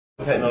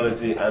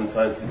Technology and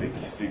scientific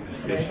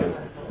superstition.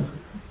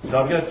 So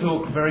I'm going to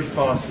talk very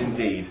fast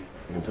indeed.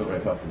 I'm going to talk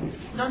very fast indeed.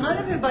 No, not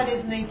everybody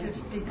is native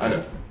speaker. I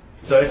know.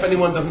 So if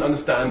anyone doesn't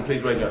understand,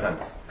 please raise your hand.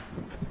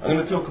 I'm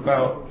going to talk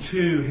about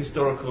two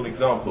historical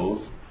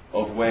examples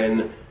of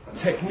when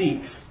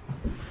techniques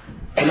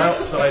from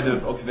outside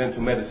of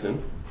Occidental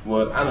medicine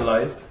were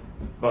analysed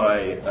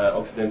by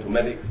Occidental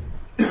medics,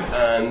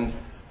 and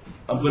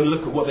I'm going to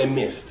look at what they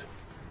missed.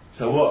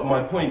 So what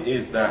my point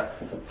is that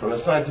from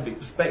a scientific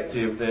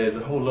perspective, there's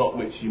a whole lot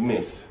which you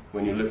miss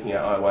when you're looking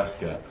at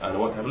ayahuasca, and I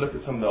want to have a look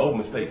at some of the old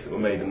mistakes that were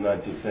made in the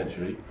 19th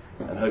century,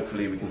 and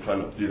hopefully we can try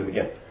not to do them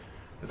again.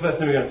 The first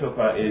thing we're going to talk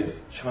about is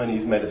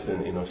Chinese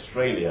medicine in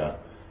Australia.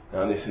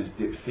 Now this is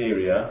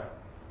diphtheria.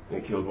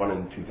 It killed 1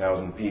 in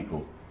 2,000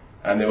 people.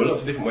 And there were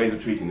lots of different ways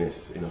of treating this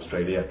in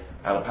Australia: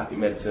 allopathic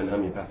medicine,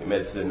 homeopathic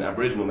medicine,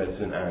 Aboriginal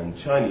medicine, and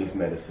Chinese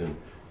medicine,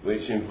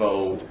 which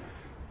involved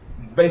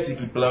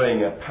basically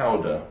blowing a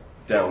powder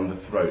down the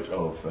throat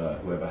of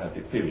whoever had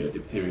diphtheria.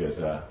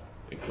 Diphtheria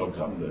it clogs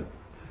up the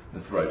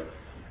throat.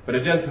 But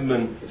a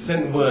gentleman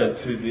sent word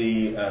to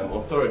the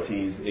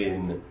authorities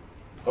in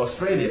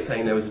Australia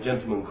saying there was a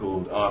gentleman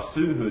called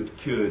Su who had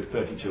cured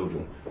 30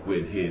 children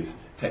with his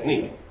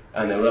technique,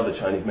 and there were other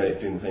Chinese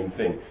medics doing the same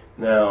thing.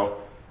 Now,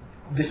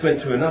 this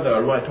went to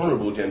a right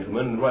honourable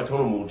gentleman, and the right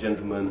honourable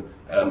gentleman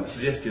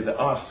suggested that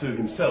Su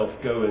himself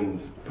go and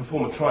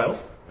perform a trial,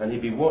 and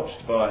he'd be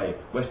watched by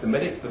Western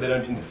medics, but they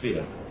don't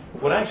interfere.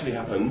 What actually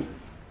happened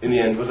in the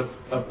end was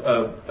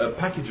a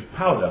package of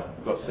powder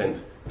got sent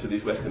to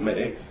these Western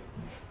medics,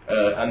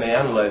 and they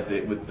analysed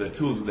it with the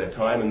tools of their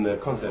time and the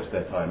concepts of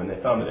their time, and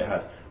they found that it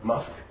had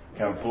musk,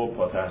 camphor,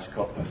 potash,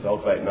 copper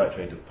sulphate,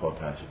 nitrate of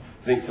potash,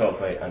 zinc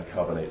sulphate, and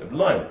carbonate of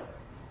lime.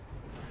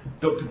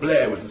 Dr.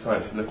 Blair was the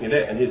scientist looking at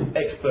it, and his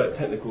expert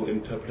technical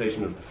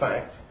interpretation of the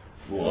facts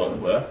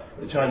were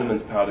the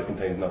Chinaman's powder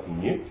contains nothing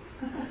new.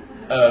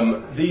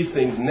 These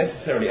things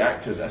necessarily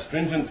act as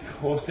astringents,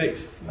 caustics,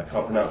 I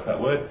can't pronounce that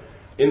word.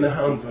 In the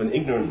hands of an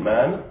ignorant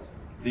man,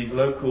 these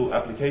local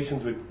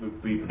applications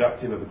would be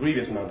productive of a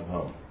grievous amount of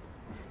harm.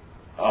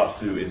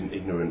 Su is an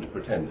ignorant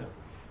pretender.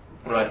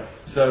 Right,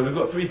 so we've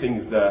got 3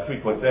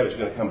 points there which we're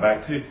going to come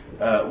back to.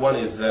 One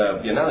is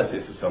the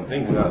analysis of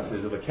something, the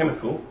analysis of a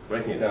chemical,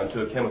 breaking it down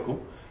to a chemical,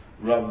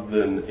 rather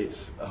than its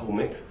a whole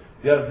mix.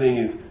 The other thing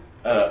is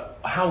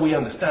how we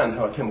understand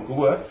how a chemical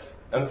works.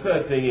 And the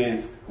third thing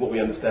is what we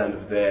understand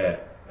of their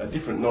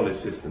different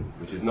knowledge system,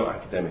 which is not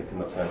academic and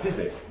not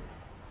scientific.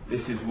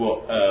 This is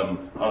what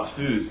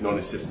Su's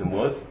knowledge system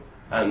was,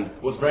 and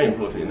what's very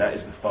important in that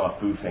is the Fa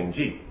Fu Feng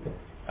Ji.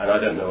 And I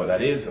don't know what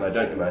that is, and I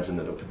don't imagine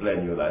that Dr. Blair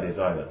knew what that is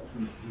either.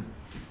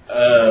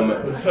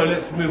 So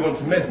let's move on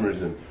to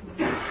mesmerism.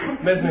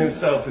 Mesmer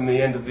himself, in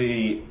the end of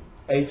the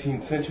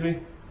 18th century,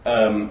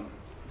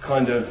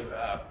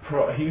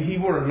 he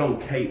wore a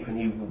long cape, and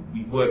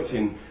he worked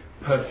in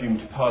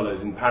perfumed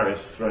parlours in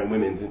Paris, throwing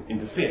women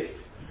into fits,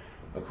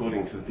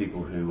 according to the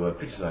people who were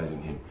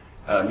criticising him.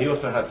 He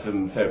also had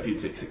some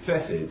therapeutic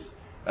successes.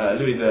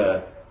 Louis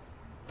the,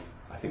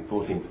 I think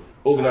 14th,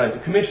 organised a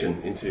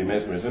commission into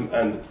mesmerism,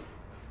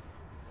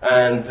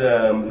 and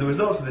the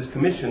results of this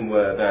commission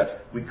were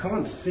that we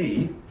can't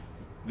see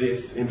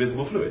this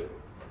invisible fluid.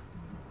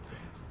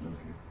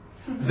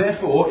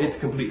 Therefore, it's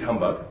complete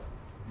humbug.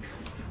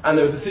 And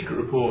there was a secret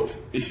report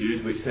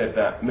issued which said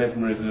that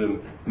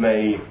mesmerism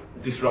may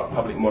disrupt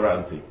public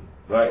morality,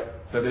 right?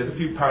 So there's a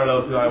few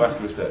parallels with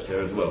ayahuasca research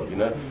there as well, you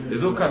know.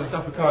 There's all kinds of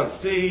stuff we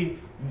can't see,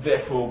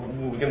 therefore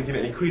we're going to give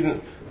it any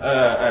credence,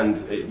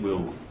 and it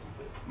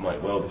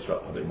might well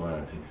disrupt public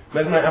morality.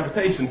 Mesmeric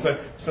amputation,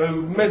 so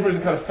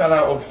mesmerism kind of fell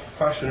out of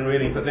fashion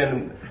really, but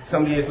then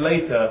some years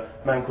later,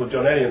 a man called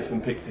John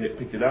Elliotson picked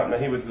it up. Now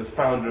he was the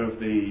founder of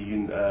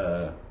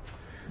the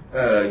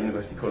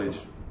University College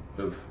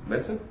of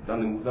Medicine,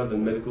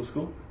 London Medical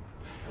School,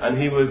 and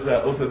he was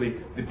also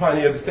the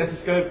pioneer of the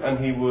stethoscope,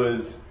 and he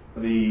was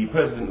the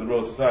president of the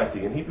Royal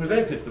Society, and he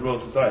presented to the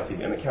Royal Society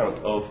an account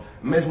of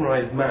a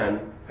mesmerised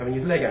man having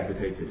his leg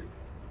amputated.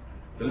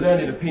 The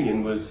learned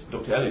opinion was,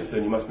 Dr.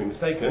 Elliotson, you must be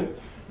mistaken,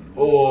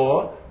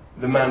 or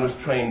the man was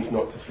trained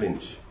not to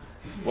flinch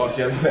whilst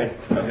he had his leg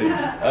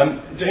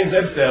amputated. James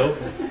Ebsdale.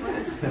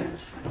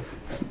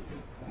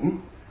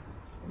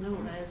 No,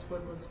 that's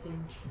what was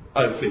flinch.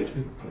 Oh, flinch.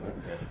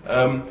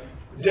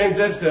 James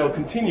Ebsdale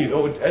continued,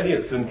 or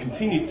Elliotson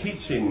continued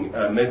teaching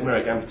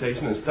mesmeric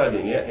amputation and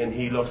studying it, and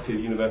he lost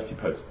his university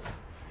post.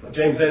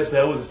 James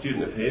Ebsdale was a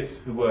student of his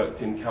who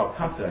worked in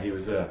Calcutta. He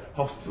was a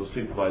hospital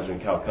supervisor in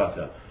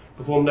Calcutta.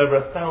 Performed over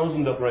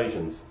 1,000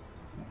 operations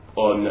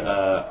on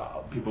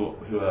people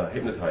who are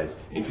hypnotised,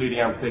 including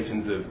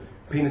amputations of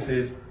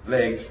penises,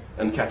 legs,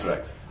 and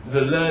cataracts.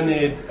 The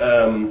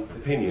learned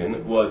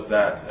opinion was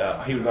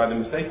that he was either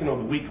mistaken or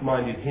the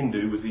weak-minded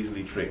Hindu was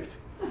easily tricked.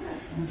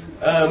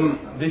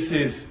 This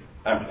is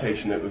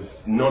amputation that was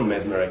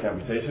non-mesmeric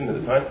amputation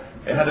at the time.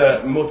 It had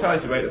a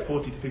mortality rate of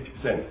 40 to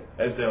 50%.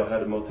 Ebsdale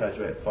had a mortality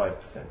rate of 5%.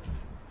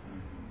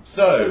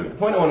 So, the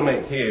point I want to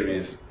make here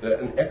is that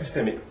an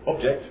epistemic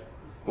object,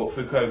 what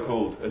Foucault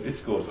called a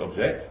discourse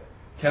object,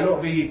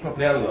 cannot be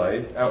properly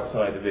analysed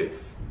outside of its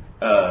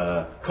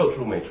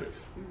cultural matrix.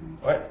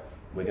 Right?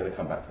 We're going to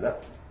come back to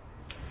that.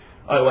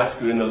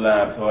 Ayahuasca in the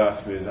lab, so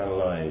ayahuasca is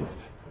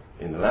analysed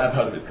in the lab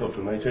out of its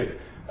cultural matrix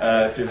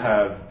to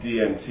have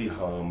DMT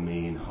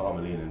harmine,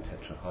 harmaline and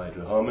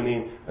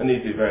tetrahydroharmony, and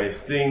these do various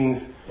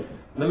things.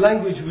 The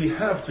language we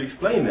have to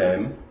explain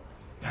them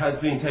has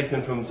been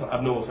taken from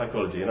abnormal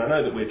psychology, and I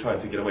know that we're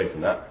trying to get away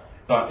from that,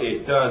 but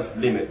it does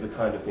limit the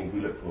kind of things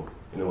we look for,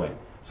 in a way.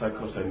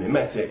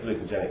 Psychosomimetic,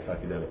 hallucinogenic,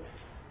 psychedelic.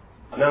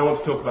 Now I want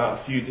to talk about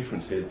a few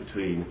differences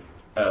between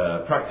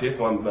practice.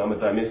 I'm a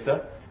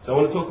dymista, so I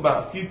want to talk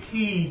about a few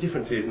key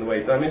differences in the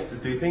way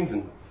dymistas do things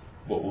and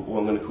what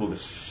I'm going to call the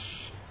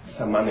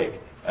shamanic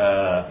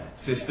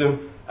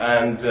system,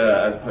 and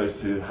as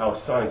opposed to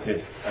how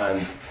scientists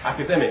and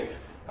academics.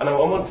 And I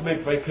want to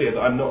make very clear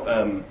that I'm not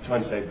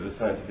trying to say that the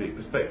scientific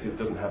perspective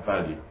doesn't have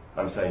value.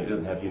 I'm saying it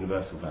doesn't have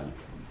universal value.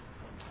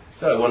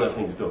 So one of the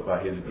things to talk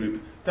about here is a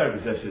group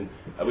therapy session.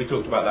 We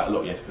talked about that a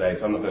lot yesterday,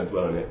 so I'm not going to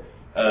dwell on it.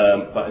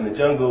 But in the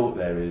jungle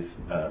there is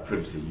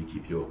privacy. You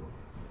keep your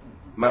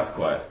mouth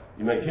quiet.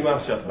 You make your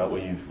mouth shut about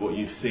what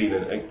you've seen,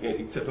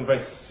 except in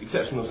very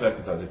exceptional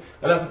circumstances.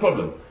 And that's a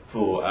problem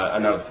for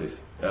analysis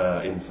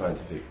in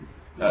scientific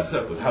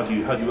circles. How do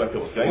you work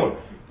out what's going on?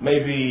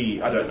 Maybe,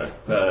 I don't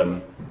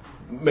know.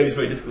 Maybe it's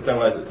very difficult to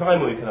analyse at the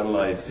time, or you can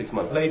analyse 6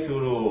 months later,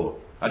 or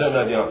I don't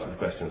know the answer to the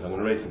questions. I'm going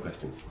to raise some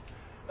questions.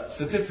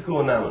 Statistical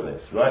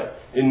analysis, right?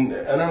 In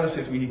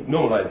analysis, we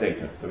normalise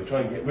data, so we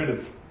try and get rid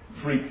of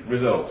freak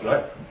results,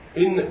 right?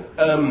 In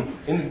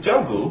the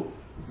jungle,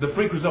 the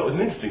freak result is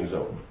an interesting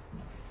result,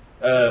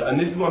 and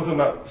this is what I'm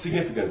talking about: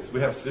 significance.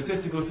 We have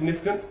statistical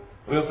significance,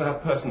 and we also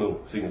have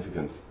personal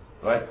significance,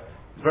 right?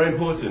 It's very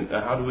important.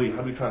 How do we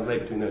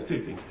translate between those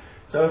two things?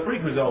 So a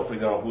freak result, for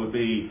example, would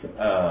be,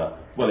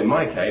 well, in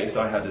my case,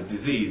 I had a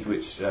disease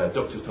which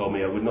doctors told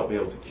me I would not be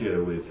able to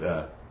cure with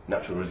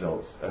natural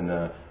results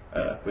and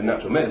with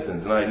natural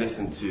medicines. And I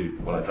listened to,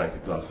 well, I drank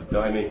a glass of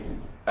Daime,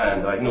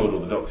 and I ignored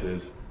all the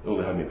doctors, all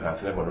the homeopaths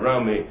and everyone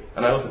around me.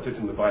 And I also took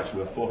some advice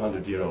from a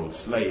 400-year-old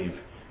slave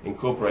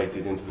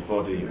incorporated into the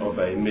body of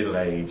a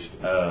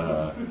middle-aged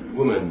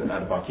woman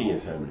at a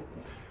Barkinian ceremony.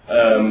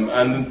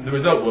 And the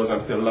result was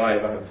I'm still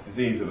alive. I have this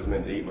disease that was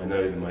meant to eat my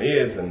nose and my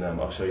ears, and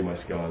I'll show you my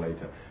scar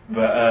later.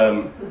 But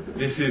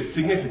this is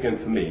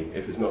significant for me.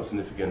 If it's not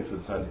significant for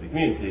the scientific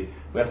community,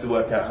 we have to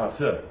work out how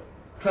to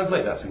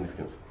translate that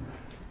significance.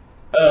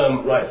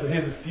 Right. So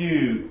here's a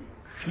few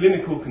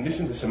clinical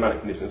conditions, the shamanic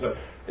conditions. So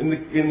in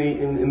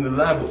the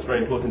lab, what's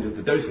very important is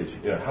the dosage.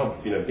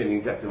 Getting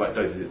exactly the right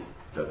dosage.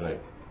 I don't know,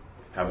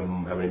 how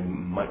many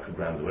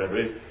micrograms or whatever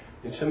it is.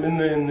 In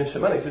the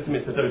shamanic system,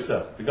 it's the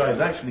doser. The guy is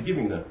actually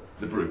giving the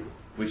brew,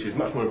 which is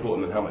much more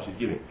important than how much he's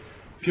giving.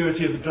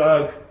 Purity of the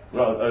drug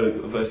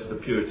versus the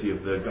purity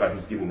of the guy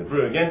who's giving the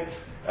brew again.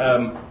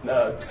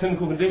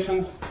 Clinical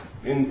conditions.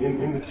 In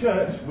the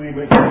church, we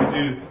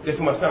do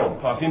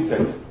defumação, pass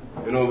incense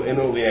in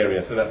all the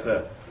areas. So that's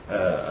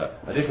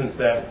a difference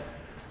there.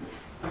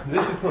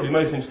 This is probably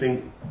most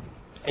interesting.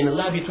 In the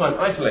lab, you try and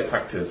isolate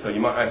factors, so you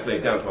might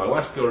isolate down to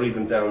ayahuasca or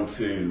even down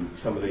to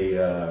some of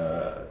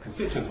the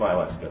constituents of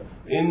ayahuasca.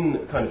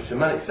 In kind of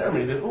shamanic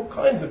ceremony, there's all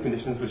kinds of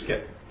conditions which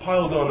get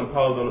piled on and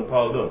piled on and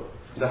piled on.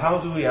 So how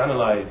do we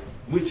analyse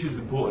which is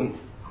important?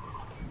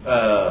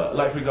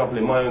 Like, for example,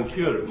 in my own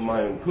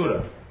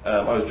cura,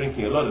 I was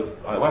drinking a lot of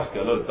ayahuasca,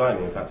 a lot of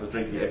Daime. In fact, I was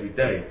drinking it every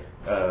day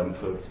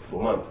for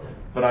 4 months.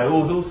 But I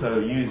was also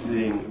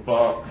using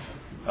barks,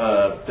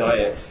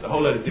 diets, a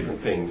whole load of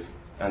different things,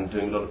 and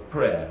doing a lot of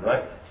prayer,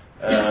 right?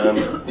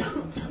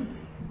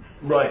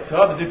 Right, so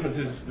other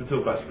differences, we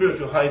talk about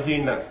spiritual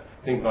hygiene, that's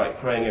things like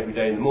praying every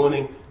day in the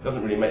morning,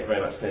 doesn't really make very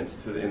much sense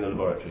in the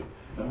laboratory.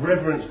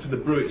 Reverence to the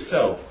brew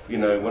itself,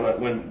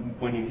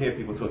 when you hear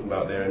people talking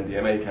about their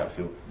MDMA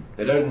capsule,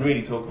 they don't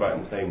really talk about it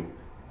in the same,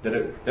 they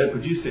don't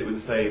produce it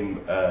with the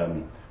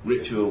same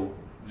ritual,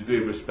 degree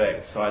of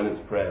respect, silence,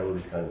 prayer, all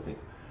these kind of things.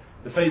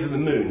 The phase of the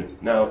moon,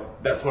 now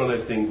that's one of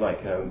those things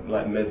like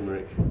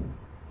mesmeric,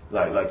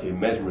 like in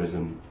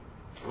mesmerism,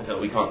 until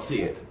we can't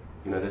see it.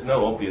 There's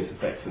no obvious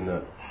effects of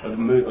the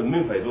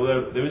moon phase,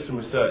 although there is some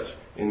research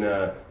in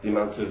the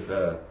amount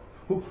of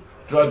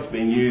drugs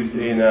being used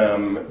in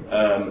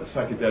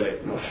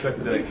psychedelic,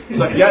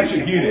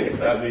 psychiatric units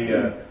at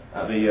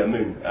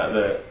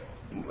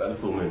the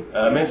full moon.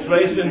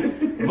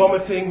 Menstruation,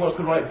 vomiting, what's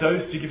the right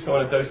dose? Do you give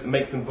someone a dose that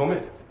makes them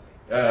vomit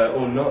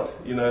or not?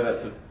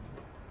 That's a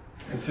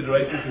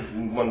consideration, because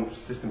in one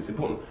system it's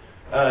important.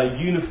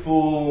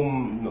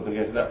 Uniform, I'm not going to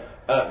get into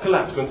that.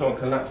 Collapse, when someone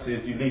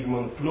collapses, do you leave him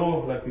on the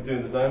floor like we do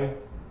in the Daime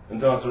and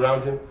dance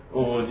around him,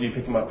 or do you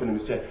pick him up, put him in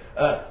his chair?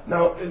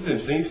 Now, it's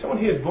interesting, if someone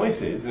hears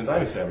voices in a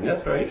Daime ceremony,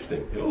 that's very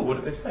interesting. Oh,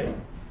 what did they say?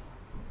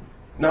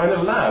 Now, in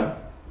a lab,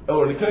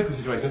 or in a clinical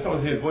situation, if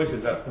someone hears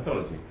voices, that's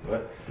pathology,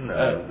 right?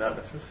 No, not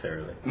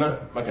necessarily. No?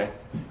 Okay.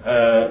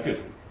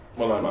 Good.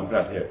 Well, I'm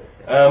glad to hear it.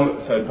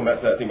 So, come back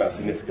to that thing about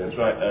significance,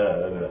 right?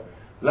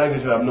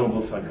 Language of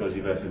abnormal psychology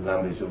versus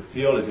language of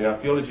theology. Now,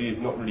 theology is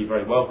not really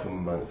very welcome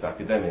amongst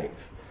academics,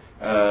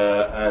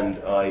 and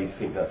I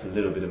think that's a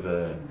little bit of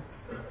a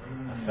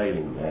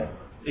failing there.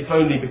 if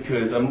only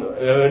because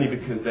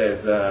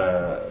there's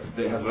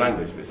it has a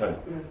language of its own.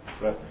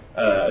 Right?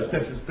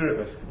 Obsessive spirit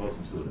versus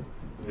compulsive disorder,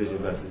 vision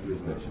versus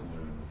hallucination,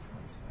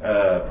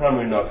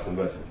 primary narcissism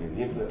versus the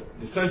infinite,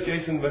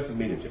 dissociation versus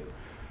mediumship.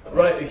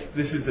 Right,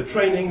 this is the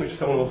training, which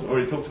someone also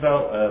already talked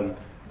about,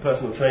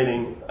 personal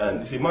training,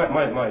 and you see, my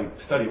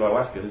study of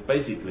ayahuasca has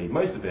basically,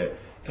 most of it,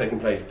 taken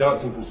place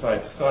dancing from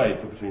side to side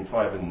for between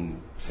 5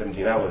 and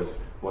 17 hours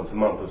once a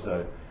month or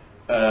so,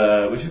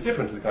 which is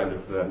different to the kind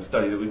of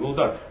study that we've all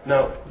done.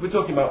 Now, we're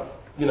talking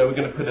about, we're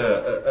going to put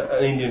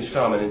an Indian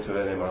shaman into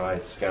an MRI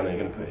scanner, you're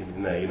going to put him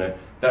in there,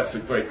 that's a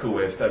very cool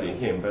way of studying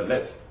him, but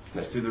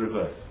let's do the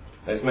reverse.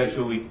 Let's make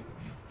sure we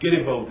get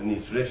involved in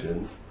these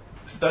traditions,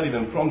 study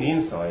them from the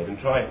inside, and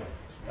try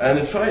and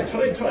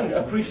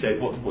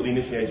appreciate what the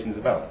initiation is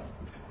about.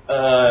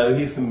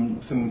 Here's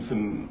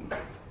some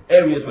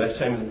areas where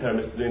shamans and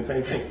therapist are doing the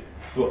same thing.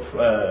 It's what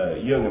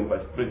Jung and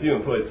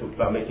Freud talked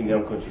about, making the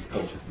unconscious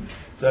conscious.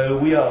 So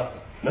we are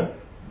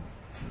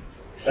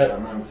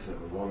Shamans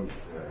won't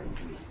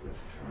use this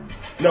term.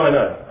 No, I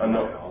know. I'm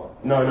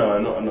not. No,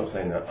 I'm not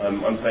saying that.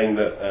 I'm saying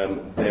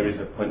that there is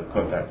a point of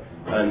contact,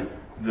 and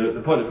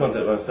the point of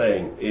contact I'm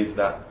saying is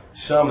that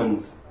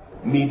shamans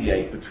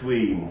mediate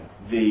between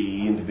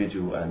the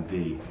individual and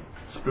the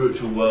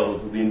spiritual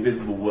world, or the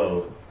invisible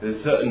world. There's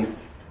a certain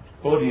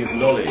body of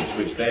knowledge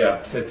which they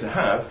are said to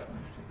have,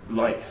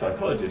 like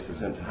psychologists are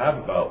said to have,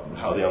 about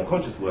how the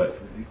unconscious works.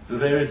 So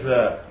there is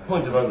a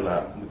point of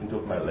overlap, we can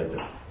talk about it later,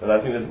 and I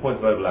think there's a point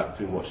of overlap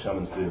between what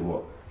shamans do and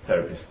what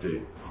therapists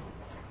do.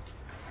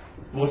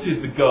 What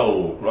is the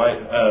goal, right?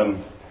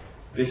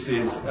 This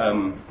is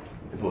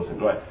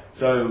important, right?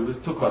 So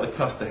let's talk about the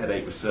cluster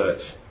headache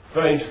research.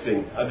 Very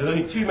interesting. There's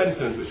only 2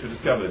 medicines which were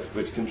discovered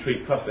which can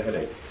treat cluster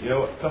headaches. You know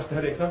what cluster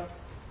headaches are?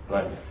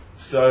 Right.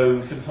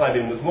 So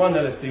psilocybin was one,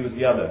 LSD was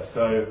the other.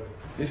 So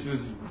this was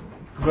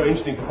very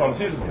interesting for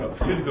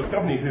pharmaceutical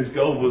companies whose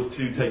goal was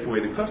to take away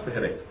the cluster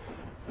headaches.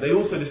 They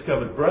also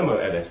discovered bromo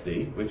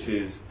LSD, which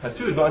has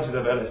 2 advantages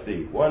of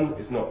LSD. One,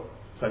 it's not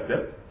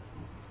psychedelic.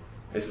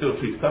 It still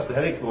treats cluster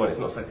headaches, but one, it's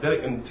not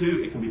psychedelic, and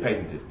 2, it can be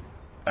patented,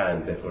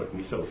 and therefore it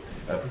can be sold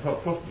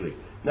profitably.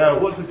 Now,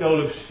 what's the goal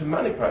of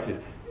shamanic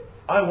practice?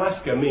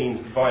 Ayahuasca means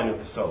divine of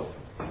the soul,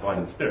 divine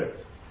of the spirits,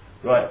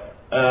 right?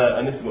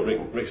 And this is what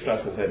Rick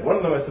Strassman said. One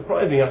of the most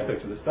surprising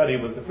aspects of the study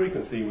was the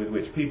frequency with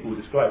which people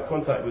described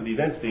contact with these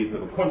entities that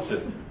were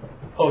conscious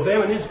of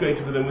them and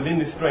integrated with them within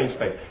this strange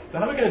space. So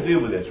how are we going to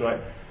deal with this, right?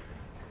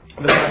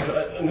 I'm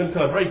going to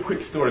tell a very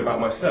quick story about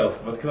myself,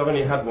 because I've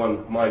only had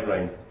one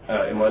migraine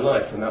in my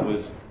life, and that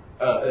was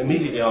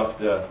immediately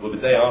after, well, the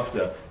day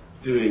after,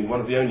 doing one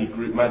of the only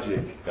group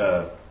magic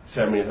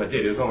ceremonies I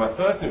did. It was on my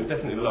first, and it was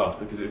definitely the last,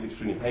 because it was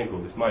extremely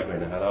painful, this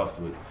migraine I had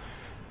afterwards.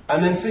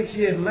 And then 6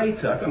 years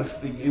later,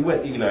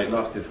 it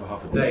lasted for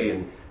half a day,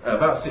 and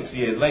about 6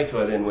 years later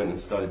I then went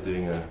and started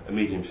doing a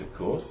mediumship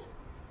course.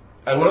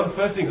 And one of the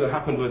first things that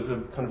happened was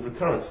a kind of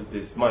recurrence of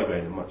this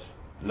migraine at much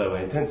lower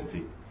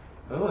intensity.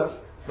 Oh, that's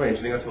very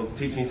interesting. I told the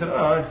teacher, and he said, oh,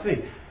 I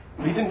see.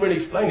 But he didn't really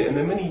explain it, and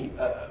there are many,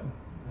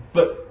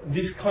 but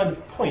this kind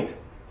of point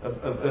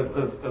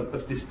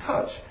of this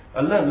touch,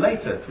 I learned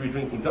later through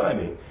drinking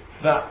Daime,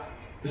 that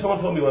someone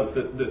told me once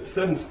that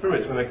certain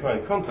spirits, when they come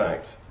in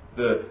contact,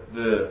 the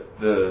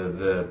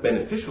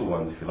beneficial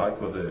ones, if you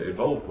like, or the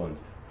evolved ones,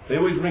 they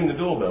always ring the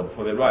doorbell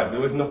before they arrive. They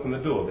always knock on the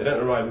door. They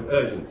don't arrive with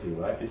urgency,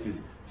 right? This is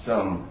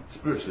some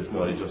spiritualist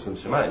knowledge or some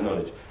shamanic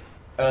knowledge.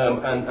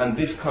 And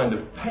this kind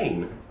of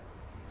pain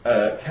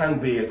can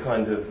be a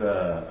kind of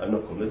a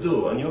knock on the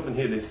door. And you often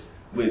hear this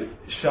with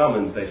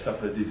shamans. They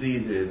suffer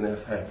diseases and they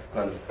have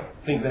kind of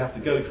things they have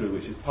to go through,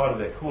 which is part of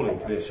their calling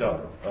to be a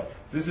shaman. Right?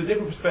 So this is a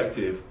different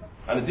perspective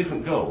and a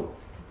different goal,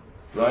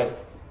 right?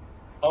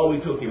 Are we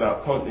talking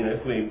about, I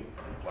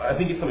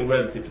think it's something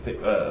relevant to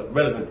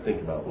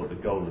think about what the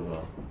goal of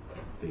our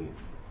thing is.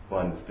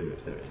 Find the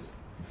spirits, there it is.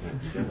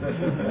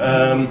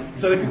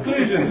 So the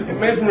conclusions,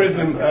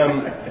 mesmerism,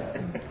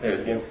 there it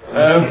is again.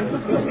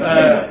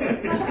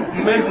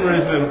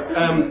 Mesmerism,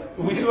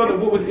 we saw that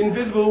what was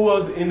invisible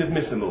was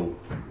inadmissible.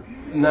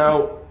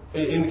 Now,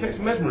 in the case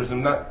of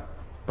mesmerism, that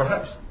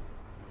perhaps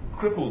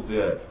crippled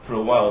for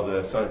a while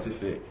the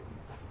scientific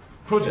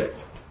project.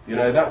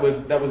 That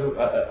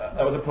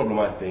was a problem,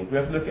 I think. We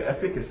have to look at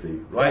efficacy,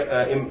 right?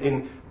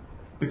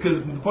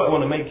 Because the point I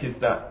want to make is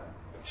that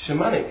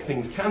shamanic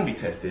things can be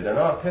tested and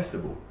are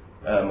testable.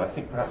 I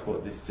think perhaps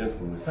what this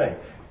gentleman was saying.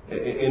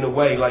 In a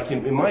way, like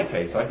in my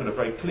case, I got a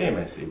very clear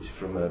message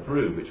from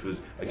Peru, which was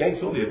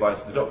against all the advice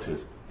of the doctors,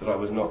 that I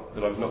was not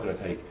going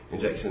to take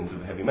injections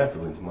of heavy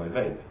metal into my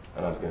veins,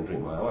 and I was going to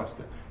drink my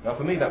ayahuasca. Now,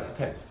 for me, that's a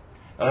test.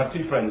 And I have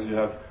 2 friends who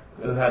have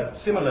had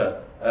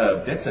similar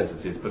death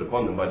sentences put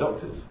upon them by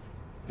doctors,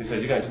 who said,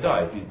 you're going to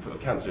die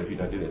of cancer if you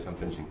don't do this. I'm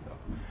finishing stuff.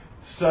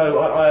 So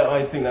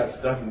I think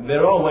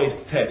there are ways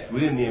to test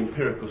within the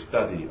empirical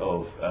study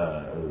of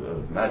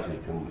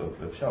magic and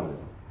of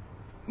shamanism.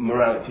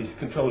 Moralities,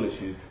 control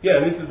issues. Yeah,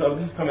 and this is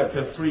coming out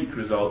to a freak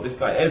result. This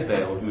guy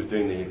Esdale, who was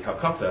doing the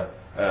Calcutta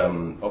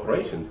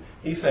operations,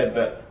 he said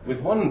that with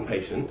one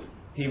patient,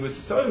 he was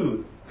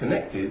so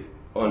connected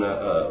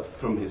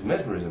from his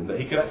mesmerism that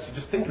he could actually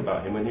just think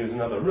about him when he was in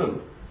another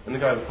room, and the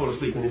guy would fall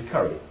asleep in his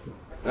curry.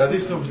 Now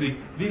this obviously,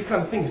 these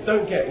kind of things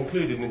don't get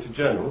included into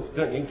journals,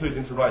 don't get included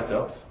into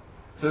write-ups,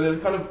 so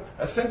there's kind of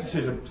a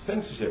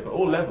censorship at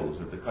all levels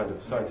of the kind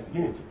of scientific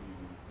community.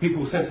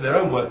 People censor their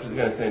own work that they're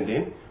going to send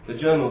in, the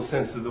journals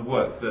censor the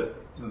work that,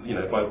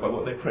 by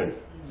what they print.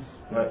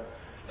 Right?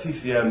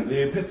 TCM,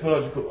 the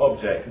epistemological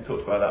object, we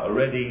talked about that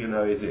already,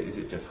 is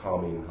it just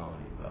harming,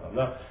 blah, blah,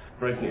 blah.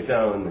 Breaking it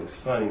down,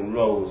 assigning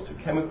roles to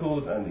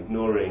chemicals and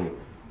ignoring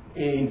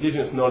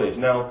indigenous knowledge.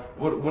 Now,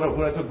 when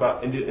I talk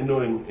about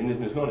ignoring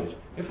indigenous knowledge,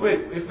 if for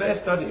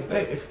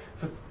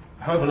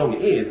however long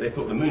it is, they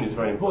thought the moon is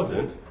very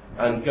important,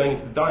 and going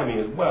into the Daime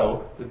as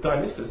well, the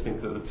Daimistas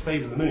think that the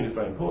phase of the moon is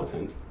very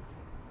important.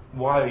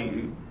 Why,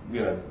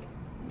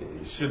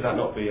 should that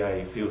not be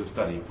a field of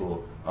study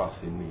for us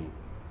in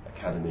the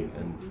academy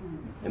and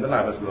in the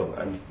lab as well?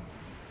 And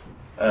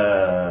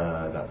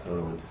that's all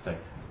I wanted to say.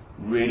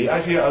 Really,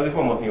 actually, there's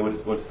one more thing I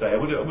would want to say. I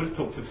would have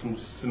talked to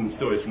some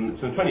stories from the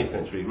 20th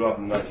century rather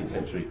than the 19th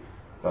century,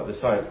 but the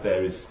science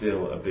there is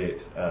still a bit,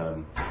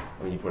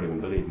 you probably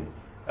wouldn't believe me,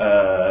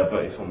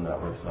 but it's on that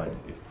website.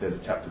 If there's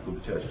a chapter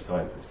called The Church of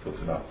Science which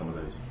talks about some of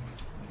those.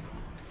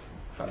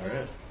 All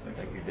right.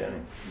 Thank you,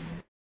 Danny.